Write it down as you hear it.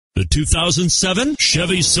The 2007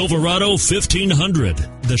 Chevy Silverado 1500.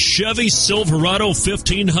 The Chevy Silverado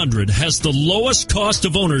 1500 has the lowest cost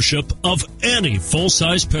of ownership of any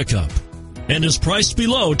full-size pickup and is priced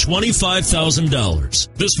below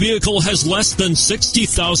 $25,000. This vehicle has less than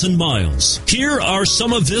 60,000 miles. Here are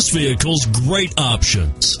some of this vehicle's great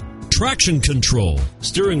options: traction control,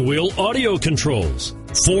 steering wheel audio controls,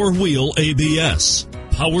 4-wheel ABS,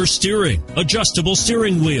 power steering, adjustable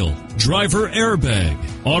steering wheel, driver airbag,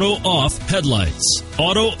 auto-off headlights,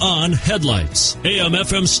 auto-on headlights,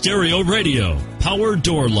 AM/FM stereo radio, power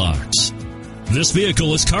door locks. This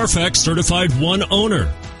vehicle is Carfax certified one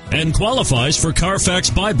owner and qualifies for Carfax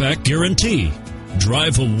buyback guarantee.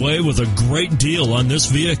 Drive away with a great deal on this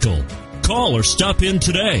vehicle. Call or stop in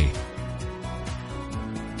today.